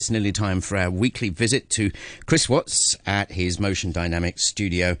It's nearly time for our weekly visit to Chris Watts at his Motion Dynamics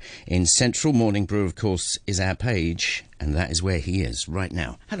studio in Central. Morning Brew, of course, is our page, and that is where he is right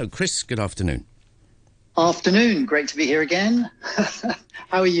now. Hello, Chris. Good afternoon. Afternoon. Great to be here again.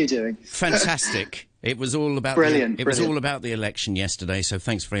 How are you doing? Fantastic. It was all about brilliant. Was all about the election yesterday. So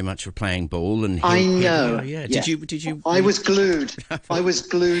thanks very much for playing ball. And I know. Yeah. Yeah. Did you? I was glued. I was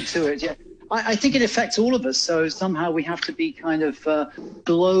glued to it. Yeah. I think it affects all of us. So somehow we have to be kind of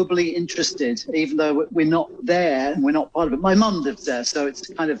globally interested, even though we're not there and we're not part of it. My mum lives there, so it's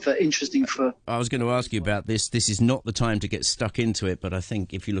kind of interesting for... I was going to ask you about this. This is not the time to get stuck into it, but I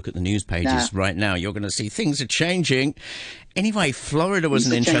think if you look at the news pages right now, you're going to see things are changing. Anyway, Florida was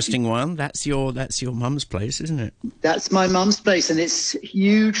an interesting one. That's your mum's place, isn't it? That's my mum's place, and it's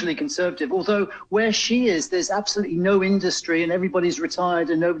hugely conservative. Although where she is, there's absolutely no industry, and everybody's retired,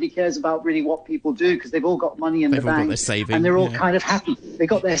 and nobody cares about really what people do because they've all got money in the bank. They've all got their savings, and they're all kind of happy. They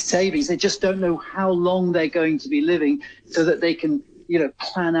got their savings. They just don't know how long they're going to be living, so that they can,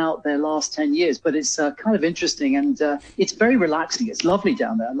 plan out their last 10 years. But it's kind of interesting, and it's very relaxing. It's lovely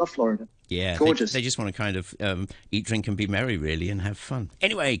down there. I love Florida. Yeah, gorgeous. They just want to kind of eat, drink, and be merry, really, and have fun.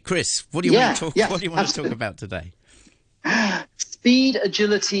 Anyway, Chris, what do you want to talk? What do you want to talk about today? Speed,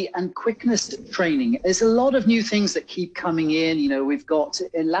 agility, and quickness training. There's a lot of new things that keep coming in. We've got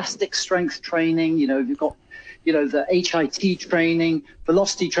elastic strength training. We've got the HIT training,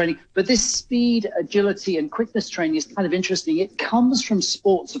 velocity training. But this speed, agility, and quickness training is kind of interesting. It comes from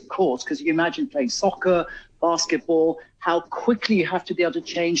sports, of course, because you imagine playing soccer, basketball, how quickly you have to be able to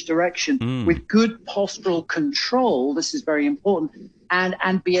change direction with good postural control. This is very important.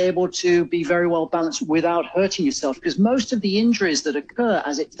 And be able to be very well balanced without hurting yourself. Because most of the injuries that occur,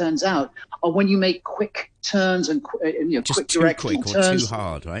 as it turns out, are when you make quick turns and just quick too directional quick turns. Or too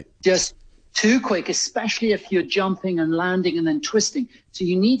hard, right? Just too quick, especially if you're jumping and landing and then twisting. So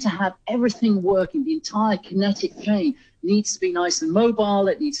you need to have everything working. The entire kinetic chain needs to be nice and mobile.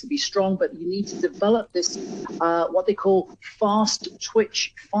 It needs to be strong, but you need to develop this, what they call fast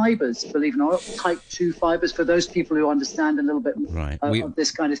twitch fibers, believe it or not, type 2 fibers, for those people who understand a little bit of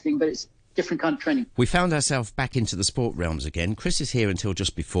this kind of thing. But it's different kind of training. We found ourselves back into the sport realms again. Chris is here until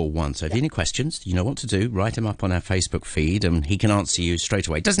just before 1. So if you have any questions, you know what to do. Write them up on our Facebook feed and he can answer you straight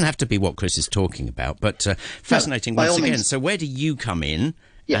away. It doesn't have to be what Chris is talking about, but fascinating once again. So where do you come in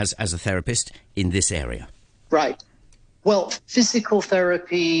as a therapist in this area? Right. Well, physical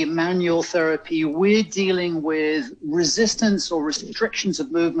therapy, manual therapy, we're dealing with resistance or restrictions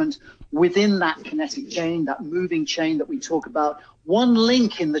of movement within that kinetic chain, that moving chain that we talk about. One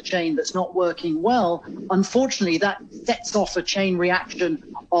link in the chain that's not working well, unfortunately, that sets off a chain reaction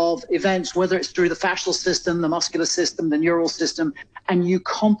of events, whether it's through the fascial system, the muscular system, the neural system, and you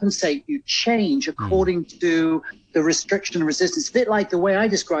compensate, you change according to the restriction and resistance. A bit like the way I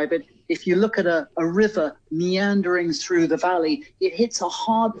describe it, if you look at a river meandering through the valley, it hits a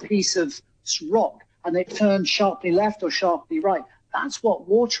hard piece of rock and it turns sharply left or sharply right. That's what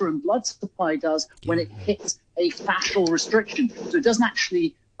water and blood supply does when it hits a fascial restriction. So it doesn't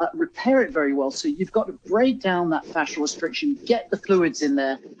actually repair it very well. So you've got to break down that fascial restriction, get the fluids in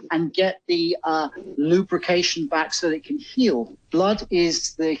there, and get the lubrication back so that it can heal. Blood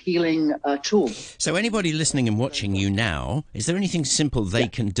is the healing tool. So anybody listening and watching you now, is there anything simple they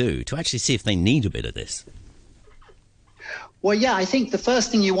can do to actually see if they need a bit of this? Well, yeah, I think the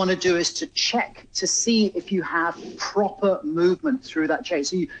first thing you want to do is to check to see if you have proper movement through that chain.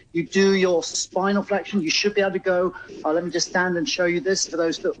 So you do your spinal flexion. You should be able to go, let me just stand and show you this for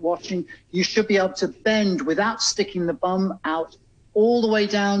those that are watching. You should be able to bend without sticking the bum out all the way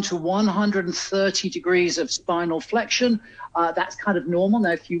down to 130 degrees of spinal flexion. That's kind of normal.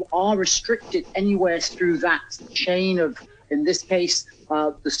 Now, if you are restricted anywhere through that chain of, in this case,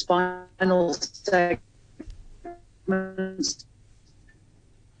 the spinal segment,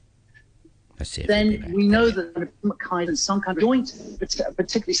 then we know that some kind of joint,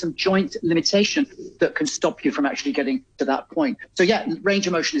 particularly some joint limitation that can stop you from actually getting to that point. So yeah, range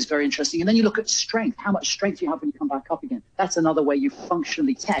of motion is very interesting. And then you look at strength, how much strength you have when you come back up again. That's another way you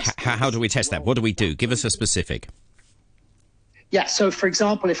functionally test. How do we test that? What do we do? Give us a specific. Yeah, so for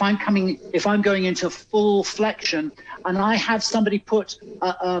example, if I'm going into full flexion and I have somebody put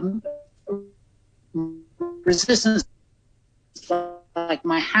resistance like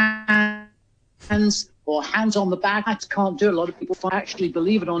my hands or hands on the back, I can't do. A lot of people actually,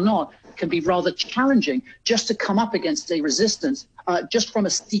 believe it or not, can be rather challenging just to come up against a resistance just from a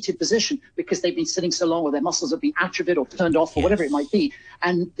seated position because they've been sitting so long or their muscles have been atrophied or turned off or whatever it might be.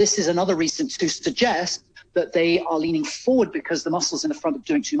 And this is another reason to suggest that they are leaning forward because the muscles in the front are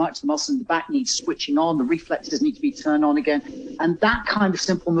doing too much. The muscles in the back need switching on. The reflexes need to be turned on again. And that kind of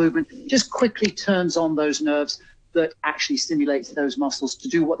simple movement just quickly turns on those nerves that actually stimulates those muscles to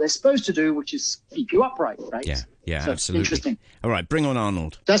do what they're supposed to do, which is keep you upright, right? Yeah, so absolutely. Interesting. All right, bring on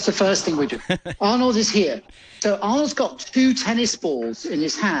Arnold. That's the first thing we do. Arnold is here. So Arnold's got 2 tennis balls in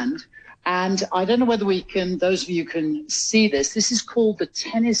his hand. And I don't know whether those of you can see this. This is called the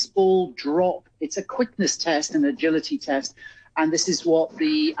tennis ball drop. It's a quickness test, an agility test. And this is what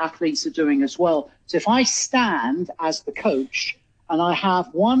the athletes are doing as well. So if I stand as the coach and I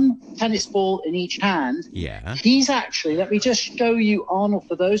have 1 tennis ball in each hand, he's actually, let me just show you Arnold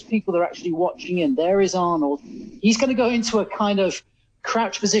for those people that are actually watching in. There is Arnold. He's going to go into a kind of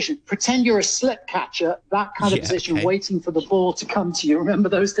crouch position. Pretend you're a slip catcher, that kind of position, waiting for the ball to come to you. Remember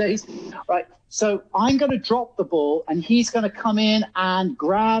those days? Right. So I'm going to drop the ball and he's going to come in and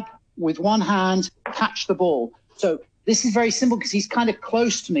grab with 1 hand, catch the ball. So this is very simple because he's kind of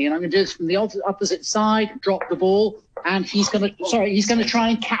close to me, and I'm going to do this from the opposite side, drop the ball, and he's going to try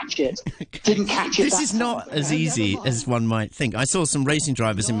and catch it. Didn't catch it. This is not as easy as one might think. I saw some racing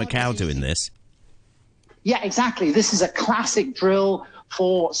drivers in Macau doing this. Yeah, exactly. This is a classic drill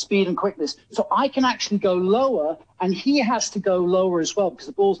for speed and quickness. So I can actually go lower, and he has to go lower as well because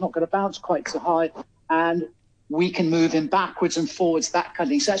the ball's not going to bounce quite so high, and we can move him backwards and forwards, that kind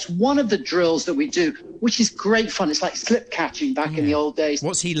of thing. So that's one of the drills that we do, which is great fun. It's like slip catching back in the old days.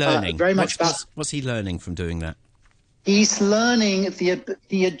 What's he learning? What's he learning from doing that? He's learning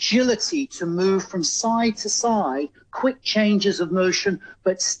the agility to move from side to side, quick changes of motion,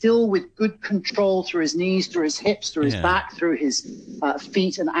 but still with good control through his knees, through his hips, through his back, through his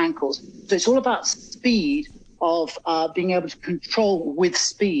feet and ankles. So it's all about speed of being able to control with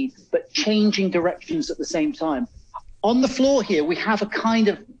speed, but changing directions at the same time. On the floor here, we have a kind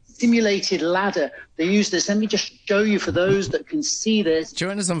of simulated ladder. They use this. Let me just show you for those that can see this.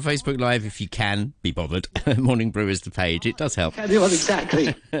 Join us on Facebook Live if you can be bothered. Morning Brew is the page. It does help. Well,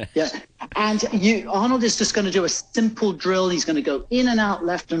 exactly. Yeah. And Arnold is just going to do a simple drill. He's going to go in and out,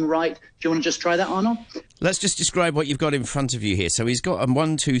 left and right. Do you want to just try that, Arnold? Let's just describe what you've got in front of you here. So he's got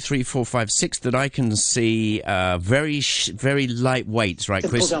 1, 2, 3, 4, 5, 6 that I can see, very light weights, right,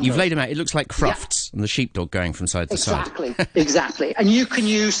 simple Chris? dumbbells. You've laid them out. It looks like Crufts and the sheepdog going from side to side. Exactly. And you can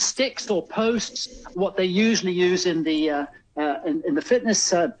use sticks or posts. What they usually use in the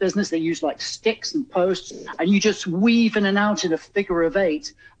fitness business, they use like sticks and posts, and you just weave in and out in a figure of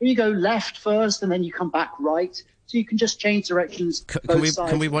 8. And you go left first, and then you come back right. So you can just change directions.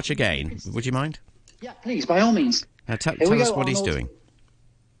 Can we watch again? Would you mind? Yeah, please, by all means. Now tell us what he's doing.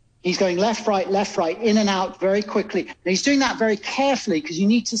 He's going left, right, in and out very quickly. Now he's doing that very carefully because you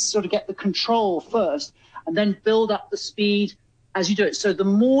need to sort of get the control first and then build up the speed as you do it. So the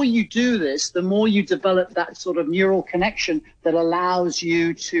more you do this, the more you develop that sort of neural connection that allows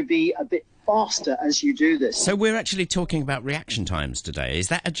you to be a bit faster as you do this. So we're actually talking about reaction times today. Is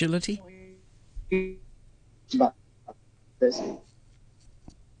that agility? Chris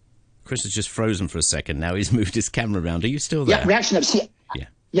has just frozen for a second. Now he's moved his camera around. Are you still there? Yeah, reaction times.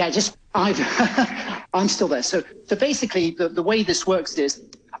 I'm still there. So basically, the way this works is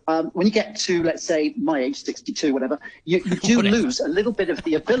when you get to, let's say, my age, 62, whatever, you do lose a little bit of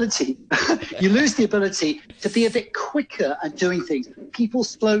the ability. You lose the ability to be a bit quicker at doing things. People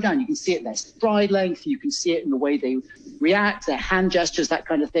slow down. You can see it in their stride length. You can see it in the way they react, their hand gestures, that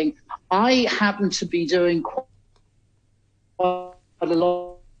kind of thing. I happen to be doing quite a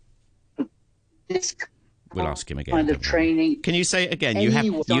lot of this We'll ask him again. Kind of training. Can you say it again? You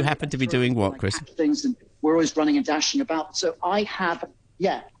happen to be doing what, Chris? Things, and we're always running and dashing about. So I have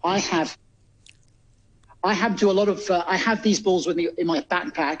do a lot of. I have these balls with me in my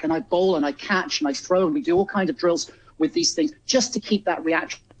backpack, and I bowl and I catch and I throw, and we do all kinds of drills with these things just to keep that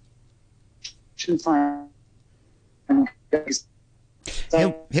reaction time.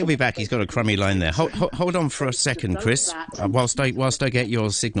 He'll be back. He's got a crummy line there. Hold on for a second, Chris, whilst I get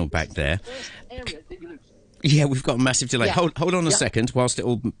your signal back there. Yeah, we've got a massive delay. Yeah. Hold on a second whilst it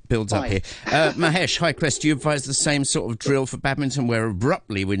all builds up here. Mahesh, hi Chris, do you advise the same sort of drill for badminton where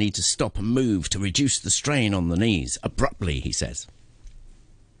abruptly we need to stop and move to reduce the strain on the knees? Abruptly, he says.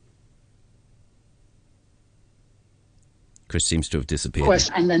 Chris seems to have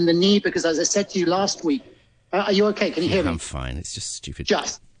disappeared. And then the knee, because as I said to you last week, are you okay? Can you hear me? I'm fine. It's just stupid.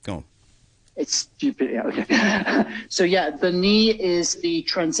 Go on. It's stupid. Yeah, okay. So, the knee is the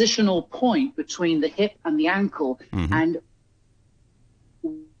transitional point between the hip and the ankle. Mm-hmm. And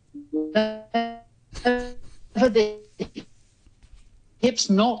whatever the hip's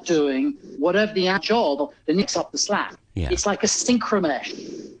not doing, whatever the job, the knee's up the slack. Yeah. It's like a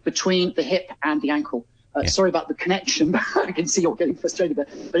synchromesh between the hip and the ankle. Sorry about the connection. I can see you're getting frustrated, but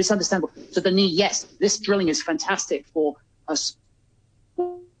it's understandable. So the knee, yes, this drilling is fantastic for us,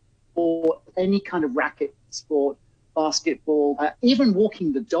 for any kind of racket sport, basketball, even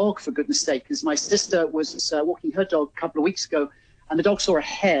walking the dog, for goodness sake, because my sister was walking her dog a couple of weeks ago, and the dog saw a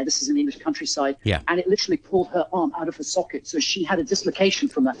hair, this is in the English countryside, and it literally pulled her arm out of her socket. So she had a dislocation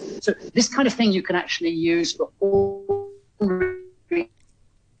from that. So this kind of thing you can actually use for all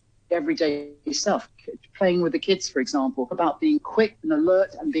everyday stuff. Playing with the kids, for example, about being quick and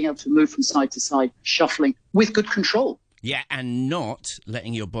alert and being able to move from side to side, shuffling with good control. Yeah, and not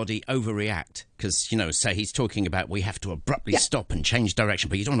letting your body overreact. Because, you know, say he's talking about we have to abruptly stop and change direction,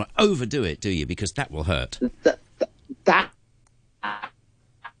 but you don't want to overdo it, do you? Because that will hurt. That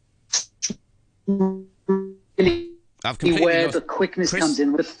I've completely where lost. the quickness Chris, comes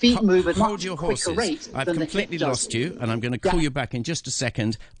in. The feet move at hold much your quicker horses. rate I've than completely the hip lost does. you, and I'm going to call you back in just a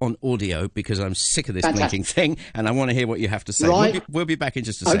second on audio because I'm sick of this Fantastic. blinking thing, and I want to hear what you have to say. Right. We'll be back in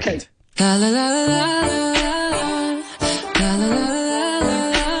just a second. La la la la la la la la.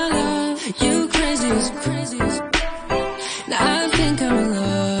 You crazy as crazy as. Now I think I'm in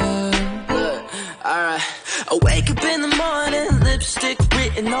love. Look, alright. I wake up in the morning, lipstick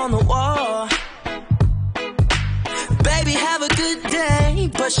written on the wall. Baby, have a good day,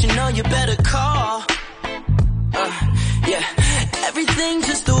 but you know you better call. Yeah, everything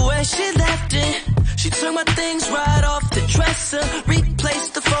just the way she left it. She took my things right off the dresser,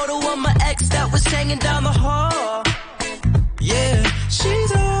 replaced the photo of my ex that was hanging down the hall. Yeah,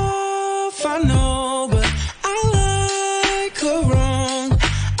 she's off, I know, but I like her wrong.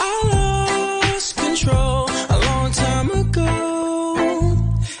 I lost control a long time ago.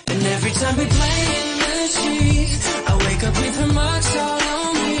 And every time we play in the streets, I wake up with her marks all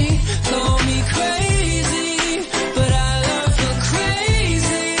on me. Call me crazy, but I love her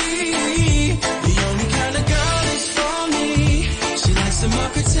crazy. The only kind of girl is for me. She likes to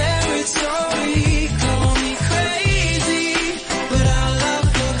mark her territory. Call me crazy, but I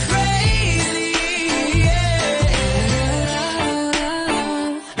love her crazy. Yeah.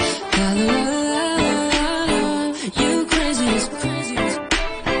 You crazy as crazy as.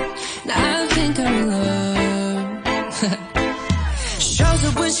 Now I think I'm in love. Shows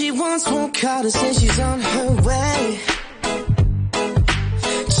up when she wants, won't call to say she's on her way.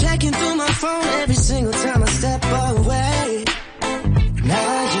 Checking through my phone every single time I step away. Now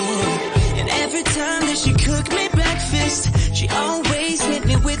yeah, and every time that she cook me breakfast, she always hit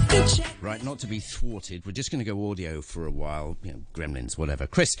me with the check. Right, not to be thwarted, we're just going to go audio for a while, you know, gremlins, whatever.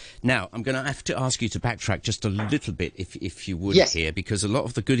 Chris, now, I'm going to have to ask you to backtrack just a little bit, if you would, here, because a lot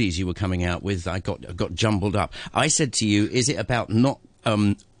of the goodies you were coming out with, I got jumbled up. I said to you, is it about not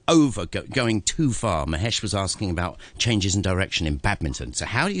going too far? Mahesh was asking about changes in direction in badminton. So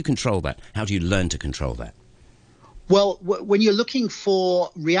how do you control that? How do you learn to control that? Well, when you're looking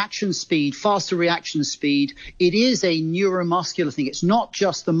for reaction speed, faster reaction speed, it is a neuromuscular thing. It's not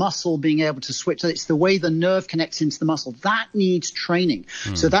just the muscle being able to switch. It's the way the nerve connects into the muscle. That needs training.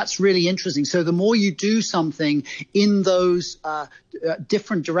 So that's really interesting. So the more you do something in those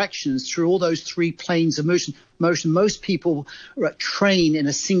different directions through all those three planes of motion, most people train in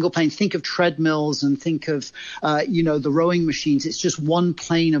a single plane. Think of treadmills and think of, the rowing machines. It's just one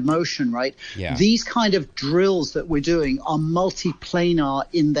plane of motion, right? Yeah. These kind of drills that we're doing are multiplanar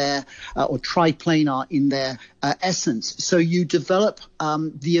in their, or triplanar in their essence. So you develop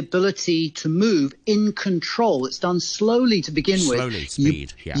the ability to move in control. It's done slowly to begin with. Slowly,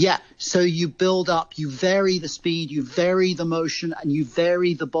 speed, Yeah. So you build up, you vary the speed, you vary the motion, and you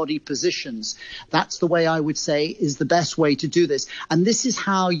vary the body positions. That's the way I would say is the best way to do this. And this is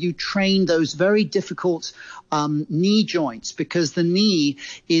how you train those very difficult knee joints, because the knee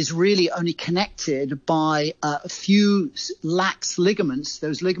is really only connected by a few lax ligaments.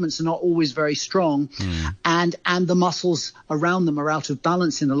 Those ligaments are not always very strong, and the muscles around them are out of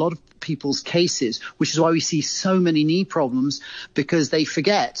balance in a lot of people's cases, which is why we see so many knee problems, because they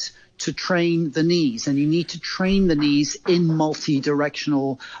forget to train the knees, and you need to train the knees in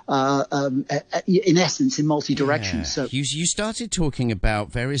multi-directional, in essence, in multi-directions. Yeah. So you started talking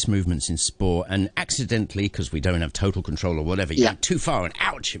about various movements in sport, and accidentally, because we don't have total control or whatever, you went too far, and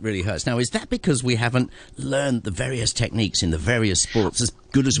ouch, it really hurts. Now, is that because we haven't learned the various techniques in the various sports as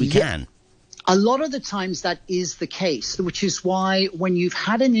good as we can? A lot of the times that is the case, which is why when you've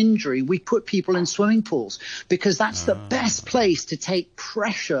had an injury, we put people in swimming pools, because that's the best place to take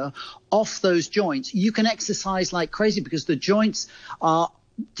pressure off those joints. You can exercise like crazy because the joints are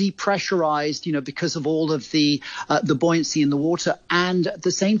depressurized, because of all of the buoyancy in the water. And at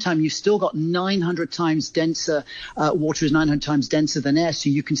the same time, you've still got 900 times denser, water is 900 times denser than air. So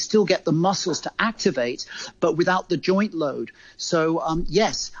you can still get the muscles to activate, but without the joint load. So,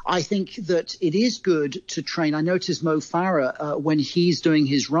 yes, I think that it is good to train. I noticed Mo Farah, when he's doing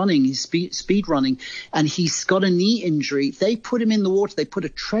his running, his speed running, and he's got a knee injury, they put him in the water. They put a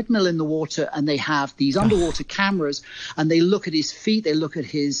treadmill in the water, and they have these underwater cameras, and they look at his feet. They look at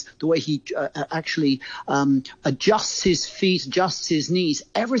the way he actually adjusts his feet, adjusts his knees.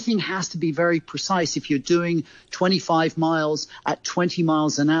 Everything has to be very precise if you're doing 25 miles at 20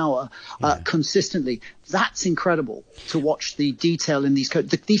 miles an hour consistently. That's incredible to watch the detail in these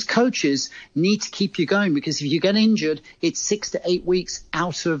coaches. These coaches need to keep you going, because if you get injured, it's 6 to 8 weeks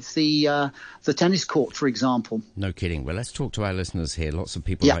out of the tennis court, for example. No kidding. Well, let's talk to our listeners here. Lots of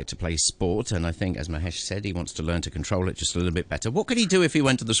people like to play sport, and I think, as Mahesh said, he wants to learn to control it just a little bit better. What could he do if he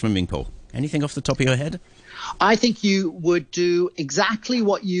went to the swimming pool? Anything off the top of your head? I think you would do exactly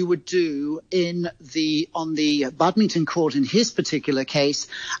what you would do on the badminton court in his particular case,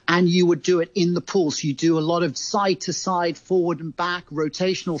 and you would do it in the pool. So you do a lot of side to side, forward and back,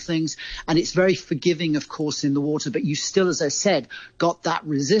 rotational things, and it's very forgiving, of course, in the water. But you still, as I said, got that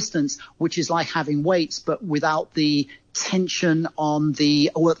resistance, which is like having weights, but without the tension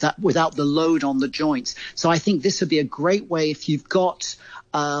without the load on the joints. So I think this would be a great way if you've got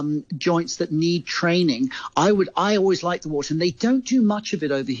joints that need training. I always like the water, and they don't do much of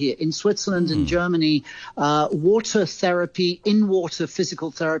it over here in Switzerland and Germany. Water therapy, in-water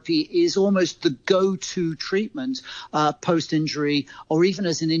physical therapy is almost the go-to treatment post-injury, or even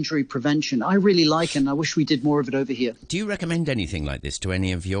as an injury prevention. I really like it, and I wish we did more of it over here. Do you recommend anything like this to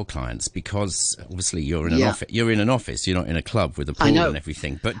any of your clients? Because obviously you're in an office, you're not in a club with a pool and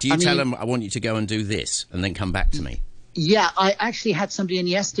everything. But do you tell them, I want you to go and do this and then come back to me? Yeah, I actually had somebody in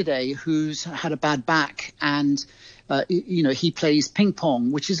yesterday who's had a bad back, and he plays ping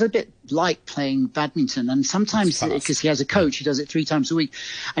pong, which is a bit like playing badminton. And sometimes, because he has a coach, he does it 3 times a week,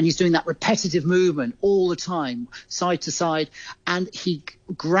 and he's doing that repetitive movement all the time, side to side. And he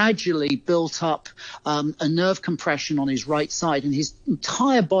gradually built up a nerve compression on his right side, and his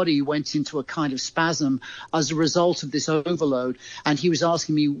entire body went into a kind of spasm as a result of this overload. And he was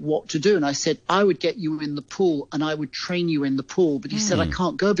asking me what to do. And I said, I would get you in the pool and I would train you in the pool. But he said, I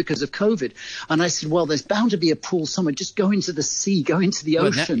can't go because of COVID. And I said, well, there's bound to be a pool somewhere. Just go into the sea, go into the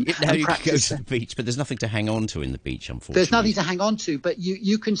ocean. Now you can go to the beach, but there's nothing to hang on to in the beach, unfortunately. There's nothing to hang on to, but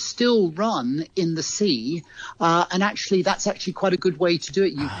you can still run in the sea. And actually, that's actually quite a good way to do it.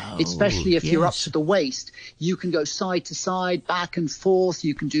 Especially if you're up to the waist, you can go side to side, back and forth.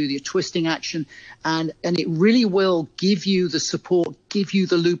 You can do the twisting action, and it really will give you the support, give you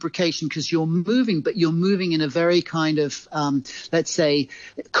the lubrication, because you're moving, but you're moving in a very kind of, let's say,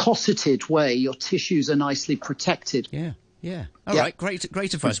 cosseted way. Your tissues are nicely protected. Yeah. All right. Great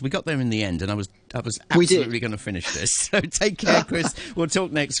advice. We got there in the end, and I was absolutely going to finish this. So take care, Chris. We'll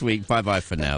talk next week. Bye-bye for now.